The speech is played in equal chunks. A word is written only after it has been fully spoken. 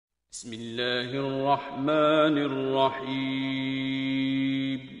بسم الله الرحمن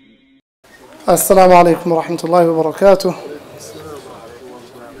الرحيم. السلام عليكم ورحمة الله وبركاته.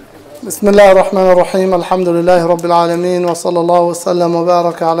 بسم الله الرحمن الرحيم. الحمد لله رب العالمين، وصلى الله وسلم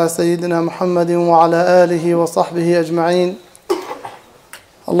وبارك على سيدنا محمد وعلى آله وصحبه أجمعين.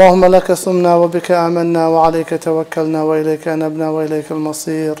 اللهم لك صمنا وبك آمنا وعليك توكلنا وإليك أنبنا وإليك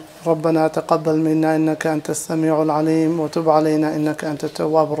المصير. ربنا تقبل منا إنك أنت السميع العليم وتب علينا إنك أنت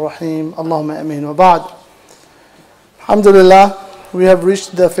التواب الرحيم. اللهم آمين. وبعد. Alhamdulillah, we have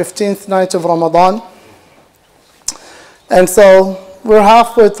reached the 15th night of Ramadan. And so we're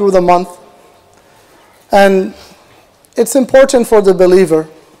halfway through the month. And it's important for the believer,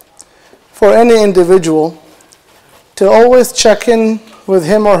 for any individual, to always check in with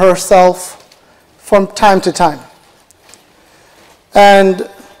him or herself from time to time. And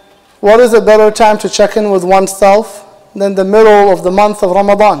what is a better time to check in with oneself than the middle of the month of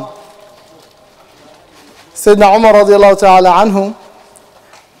Ramadan? Sayyidina Umar radiallahu ta'ala anhu,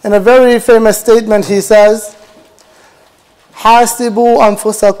 in a very famous statement, he says, حاسبوا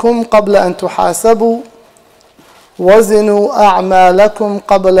أنفسكم قبل أن تحاسبوا وزنوا أعمالكم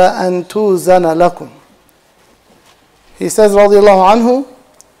قبل أن توزن لكم. He says, radiallahu anhu,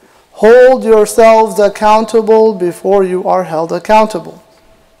 hold yourselves accountable before you are held accountable.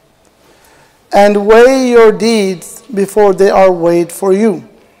 And weigh your deeds before they are weighed for you.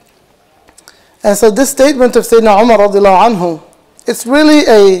 And so this statement of Sayyidina Umar radiallahu anhu, it's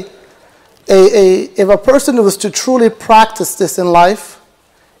really if a person was to truly practice this in life,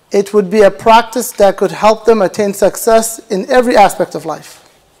 it would be a practice that could help them attain success in every aspect of life.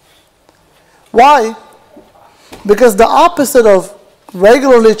 Why? Because the opposite of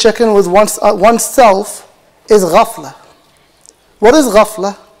regularly checking with oneself is ghafla. What is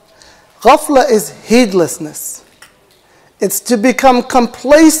ghafla? Ghafla is heedlessness. It's to become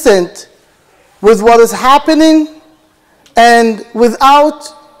complacent with what is happening and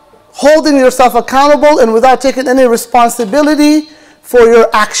without holding yourself accountable and without taking any responsibility for your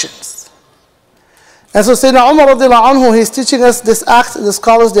actions. And so Sayyidina Umar radiallahu anhu, he's teaching us this act, the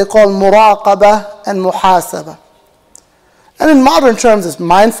scholars they call muraqabah and muhasabah. And in modern terms, it's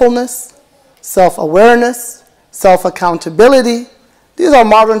mindfulness, self-awareness, self-accountability. These are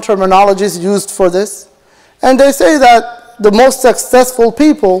modern terminologies used for this. And they say that the most successful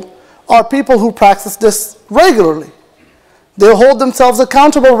people are people who practice this regularly. They hold themselves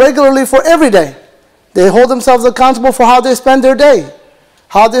accountable regularly for every day. They hold themselves accountable for how they spend their day,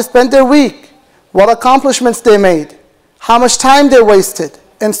 how they spent their week, what accomplishments they made, how much time they wasted,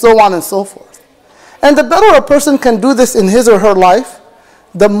 and so on and so forth. And the better a person can do this in his or her life,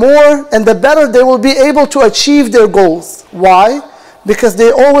 the more and the better they will be able to achieve their goals. Why? Because they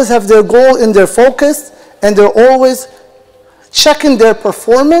always have their goal in their focus, and they're always checking their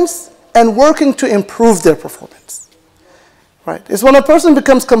performance and working to improve their performance. Right? It's when a person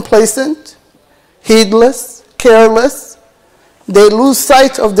becomes complacent, heedless, careless, they lose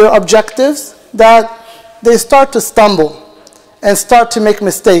sight of their objectives, that they start to stumble and start to make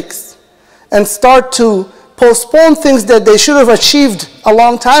mistakes and start to postpone things that they should have achieved a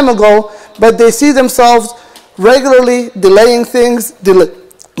long time ago, but they see themselves regularly delaying things.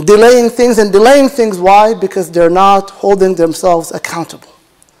 Why? Because they're not holding themselves accountable.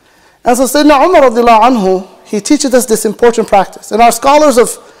 And so Sayyidina Umar radiallahu anhu, he teaches us this important practice. And our scholars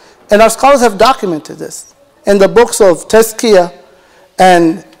have documented this. In the books of Tazkiyah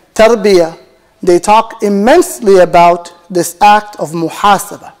and Tarbiyah, they talk immensely about this act of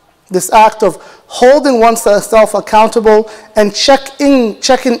muhasabah, this act of holding oneself accountable and checking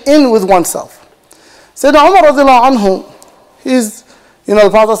in with oneself. Sayyidina Umar radiallahu anhu, the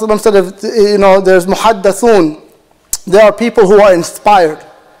Prophet said, there's muhaddathun, there are people who are inspired.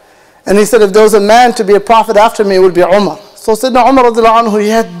 And he said, if there was a man to be a prophet after me, it would be Umar. So Sayyidina Umar radiallahu anhu, he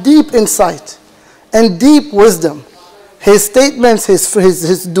had deep insight and deep wisdom. His statements, his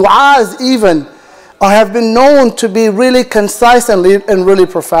du'as even, have been known to be really concise and really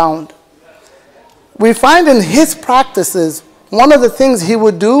profound. We find in his practices, one of the things he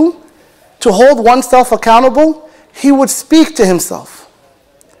would do to hold oneself accountable, he would speak to himself.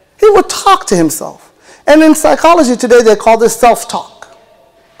 He would talk to himself. And in psychology today, they call this self-talk.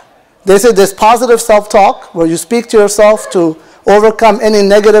 They say there's positive self-talk, where you speak to yourself to overcome any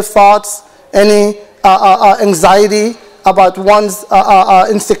negative thoughts, any anxiety about one's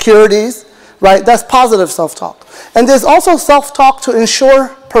insecurities, right? That's positive self-talk. And there's also self-talk to ensure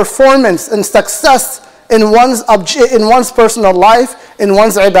performance and success in one's personal life, in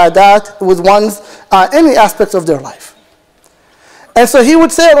one's ibadat, with one's any aspect of their life. And so he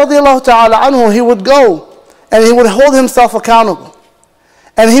would say, radiallahu ta'ala anhu, he would go and he would hold himself accountable.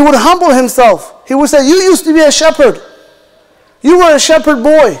 And he would humble himself. He would say, you used to be a shepherd. You were a shepherd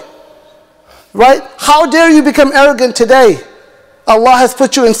boy. Right? How dare you become arrogant today? Allah has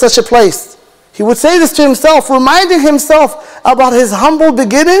put you in such a place. He would say this to himself, reminding himself about his humble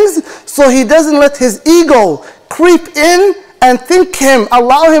beginnings, so he doesn't let his ego creep in and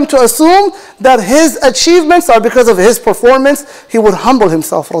allow him to assume that his achievements are because of his performance. He would humble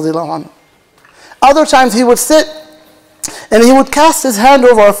himself, radiallahu anhu. Other times he would sit and he would cast his hand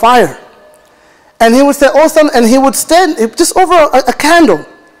over a fire. And he would say, oh son, and he would stand just over a candle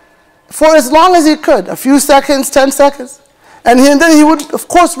for as long as he could, a few seconds, 10 seconds. And then he would, of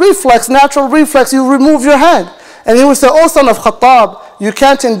course, natural reflex, you remove your hand. And he would say, oh son of Khattab, you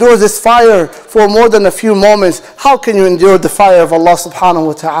can't endure this fire for more than a few moments. How can you endure the fire of Allah subhanahu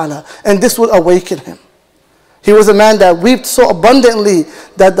wa ta'ala? And this would awaken him. He was a man that wept so abundantly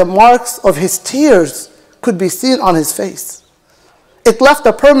that the marks of his tears could be seen on his face. It left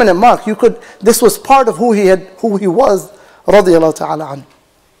a permanent mark. This was part of who he was, radiyallahu ta'ala anhu.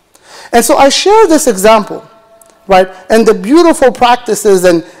 And so I share this example, right? And the beautiful practices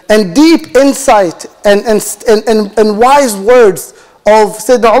and deep insight and wise words of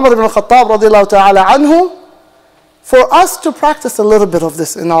Sayyidina Umar ibn al-Khattab radiyallahu ta'ala anhu, for us to practice a little bit of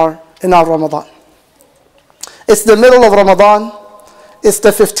this in our Ramadan. It's the middle of Ramadan. It's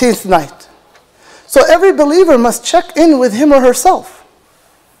the 15th night. So every believer must check in with him or herself.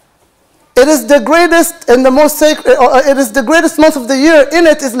 It is the greatest and the most sacred, it is the greatest month of the year. In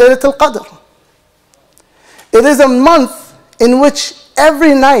it is Laylatul Qadr. It is a month in which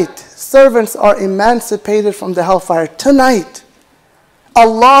every night servants are emancipated from the hellfire. Tonight,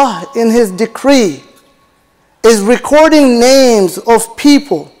 Allah in His decree is recording names of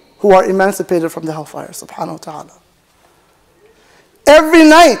people who are emancipated from the hellfire, subhanahu wa ta'ala. Every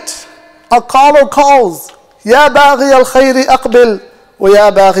night, a caller calls, Ya baghi al-khayri aqbil, wa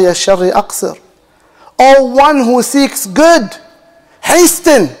ya baghi al-sharri aqsir. O one who seeks good,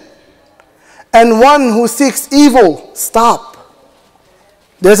 hasten. And one who seeks evil, stop.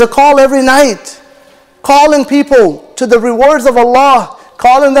 There's a call every night, calling people to the rewards of Allah,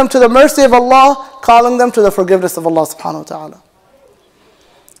 calling them to the mercy of Allah, calling them to the forgiveness of Allah subhanahu wa ta'ala.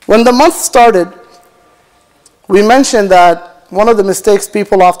 When the month started, we mentioned that one of the mistakes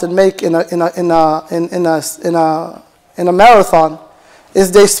people often make in a marathon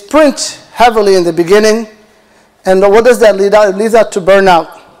is they sprint heavily in the beginning, and what does that lead out? It leads out to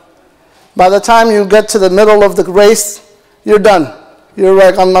burnout. By the time you get to the middle of the race, you're done. You're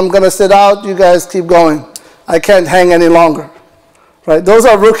like, I'm going to sit out, you guys keep going. I can't hang any longer. Right? Those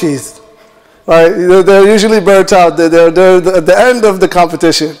are rookies. Right? They're usually burnt out. They're at the end of the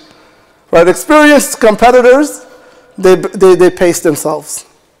competition. Right? Experienced competitors, they pace themselves.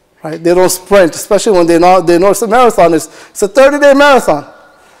 Right? They don't sprint, especially when they know it's a marathon. It's a 30-day marathon.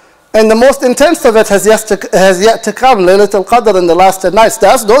 And the most intense of it has yet to come, Laylatul Qadr in the last 10 nights.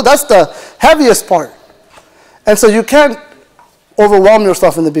 That's the heaviest part. And so you can't overwhelm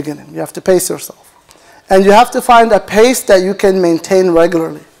yourself in the beginning. You have to pace yourself. And you have to find a pace that you can maintain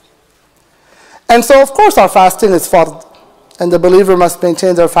regularly. And so, of course, our fasting is fard. And the believer must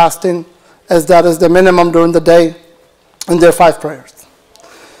maintain their fasting, as that is the minimum during the day, and their 5 prayers.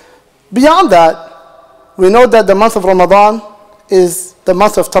 Beyond that, we know that the month of Ramadan is the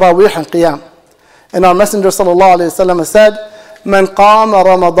month of Taraweeh and Qiyam. And our Messenger sallallahu alayhi wa sallam said, "Man qama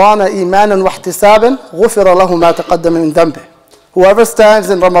Ramadana imanan wa ihtisaban, ghufira lahu ma taqaddama min dhanbih." Whoever stands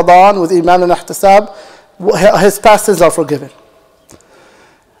in Ramadan with iman and ihtisab, his past sins are forgiven.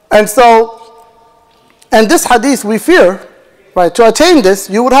 And this hadith, we fear, right, to attain this,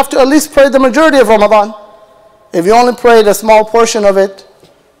 you would have to at least pray the majority of Ramadan. If you only prayed a small portion of it,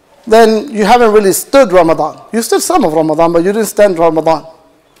 then you haven't really stood Ramadan. You stood some of Ramadan, but you didn't stand Ramadan.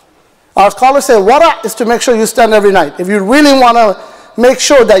 Our scholars say wara' is to make sure you stand every night. If you really want to make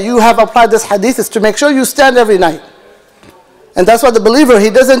sure that you have applied this hadith, is to make sure you stand every night. And that's why the believer,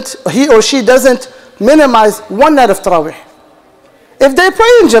 he or she doesn't minimize one night of Taraweeh. If they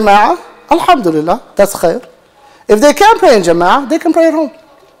pray in Jama'ah, alhamdulillah, that's khair. If they can't pray in Jama'ah, they can pray at home.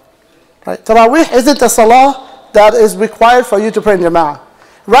 Right? Taraweeh isn't a salah that is required for you to pray in Jama'ah.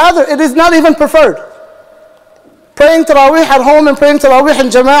 Rather, it is not even preferred. Praying Taraweeh at home and praying Taraweeh in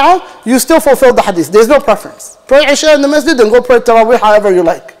Jama'ah, you still fulfill the hadith. There's no preference. Pray Isha in the masjid and go pray Taraweeh however you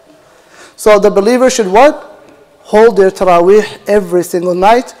like. So the believer should what? Hold their Taraweeh every single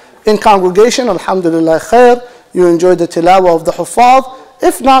night in congregation. Alhamdulillah khair. You enjoy the tilawah of the huffaz.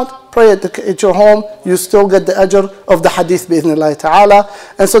 If not, pray at your home. You still get the ajr of the hadith bi'idhnillah ta'ala.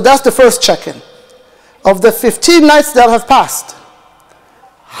 And so that's the first check-in. Of the 15 nights that have passed,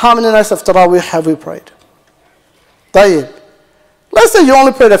 how many nights of Taraweeh have we prayed? Tayyib. Let's say you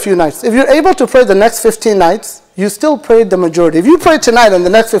only prayed a few nights. If you're able to pray the next 15 nights, you still prayed the majority. If you pray tonight and the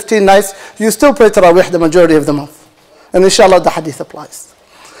next 15 nights, you still pray Taraweeh the majority of the month. And inshallah, the hadith applies.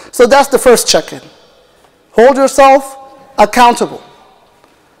 So that's the first check-in. Hold yourself accountable.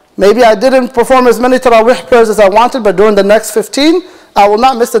 Maybe I didn't perform as many Taraweeh prayers as I wanted, but during the next 15, I will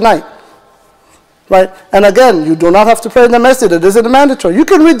not miss a night. Right? And again, you do not have to pray in the masjid. It isn't mandatory. You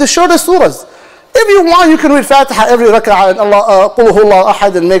can read the shortest surahs. If you want, you can read Fatiha every raka'ah and Qul huwallahu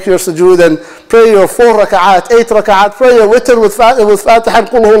ahad and make your sujood and pray your 4 raka'at, 8 raka'at, pray your witr with Fatiha and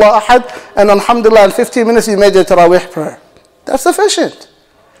Qul huwallahu ahad, and alhamdulillah in 15 minutes you made your Taraweeh prayer. That's sufficient.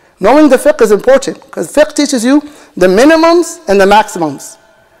 Knowing the fiqh is important because fiqh teaches you the minimums and the maximums.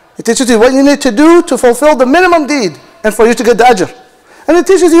 It teaches you what you need to do to fulfill the minimum deed and for you to get the ajr. And it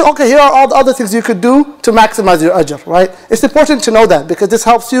teaches you, okay, here are all the other things you could do to maximize your ajr, right? It's important to know that because this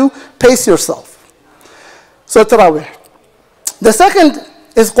helps you pace yourself. So Taraweeh. The second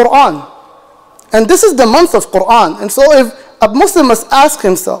is Quran. And this is the month of Quran. And so if a Muslim must ask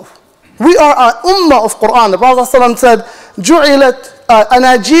himself, we are an ummah of Quran. The Prophet ﷺ said, جُعِلَتْ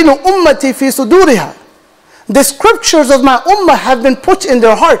أَنَاجِيلُ أُمَّتِي فِي صُدُورِهَا. The scriptures of my ummah have been put in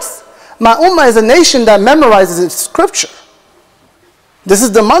their hearts. My ummah is a nation that memorizes its scripture. This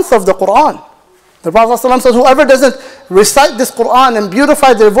is the month of the Quran. The Prophet ﷺ said, whoever doesn't recite this Quran and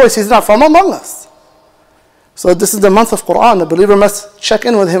beautify their voice, he's not from among us. So this is the month of Quran. The believer must check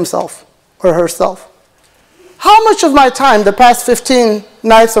in with himself or herself. How much of my time, the past 15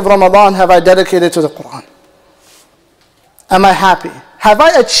 nights of Ramadan, have I dedicated to the Quran? Am I happy? Have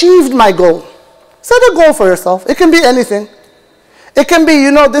I achieved my goal? Set a goal for yourself. It can be anything. It can be,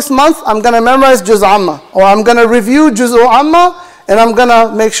 this month I'm going to memorize Juz Amma, or I'm going to review Juz Amma, and I'm going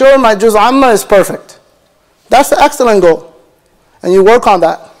to make sure my Juz Amma is perfect. That's an excellent goal. And you work on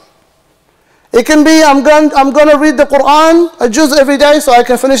that. It can be, I'm going to read the Quran, a juz every day, so I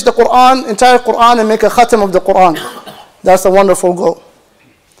can finish the Quran, entire Quran, and make a khatam of the Quran. That's a wonderful goal.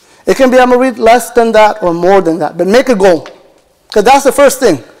 It can be, I'm going to read less than that or more than that, but make a goal. Because that's the first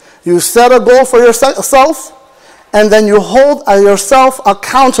thing. You set a goal for yourself, and then you hold yourself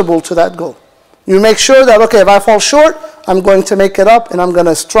accountable to that goal. You make sure that, okay, if I fall short, I'm going to make it up, and I'm going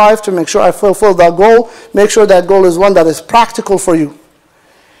to strive to make sure I fulfill that goal. Make sure that goal is one that is practical for you.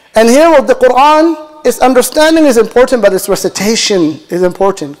 And here with the Quran, its understanding is important, but its recitation is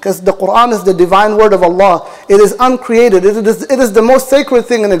important. Because the Quran is the divine word of Allah. It is uncreated. It is the most sacred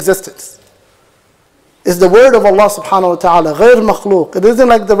thing in existence. It's the word of Allah subhanahu wa ta'ala. غير مخلوق. It isn't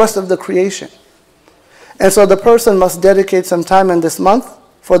like the rest of the creation. And so the person must dedicate some time in this month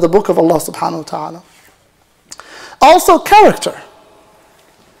for the book of Allah subhanahu wa ta'ala. Also character.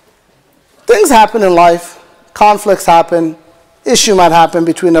 Things happen in life. Conflicts happen. Issue might happen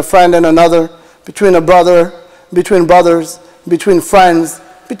between a friend and another, between a brother, between brothers, between friends,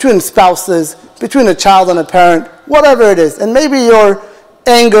 between spouses, between a child and a parent, whatever it is. And maybe your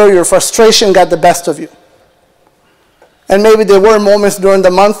anger, your frustration got the best of you. And maybe there were moments during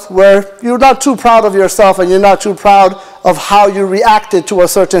the month where you're not too proud of yourself and you're not too proud of how you reacted to a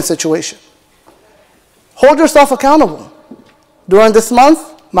certain situation. Hold yourself accountable. During this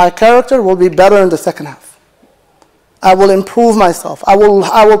month, my character will be better in the second half. I will improve myself. I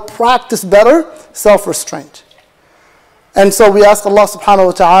will practice better self-restraint. And so we ask Allah subhanahu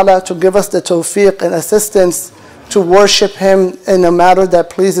wa ta'ala to give us the tawfiq and assistance to worship Him in a manner that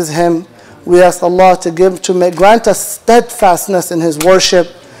pleases Him. We ask Allah to grant us steadfastness in His worship.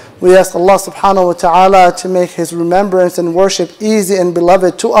 We ask Allah subhanahu wa ta'ala to make His remembrance and worship easy and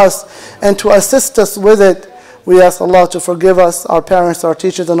beloved to us and to assist us with it. We ask Allah to forgive us, our parents, our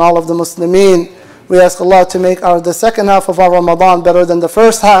teachers, and all of the Muslimin. We ask Allah to make the second half of our Ramadan better than the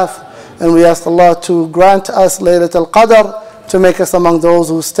first half. And we ask Allah to grant us Laylat al-Qadr, to make us among those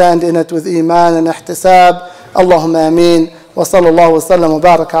who stand in it with Iman and Ihtisab. Allahumma ameen. Wa sallallahu wa sallam wa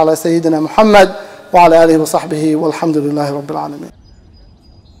baraka ala Sayyidina Muhammad wa ala alihi wa sahbihi walhamdulillahi rabbil alameen.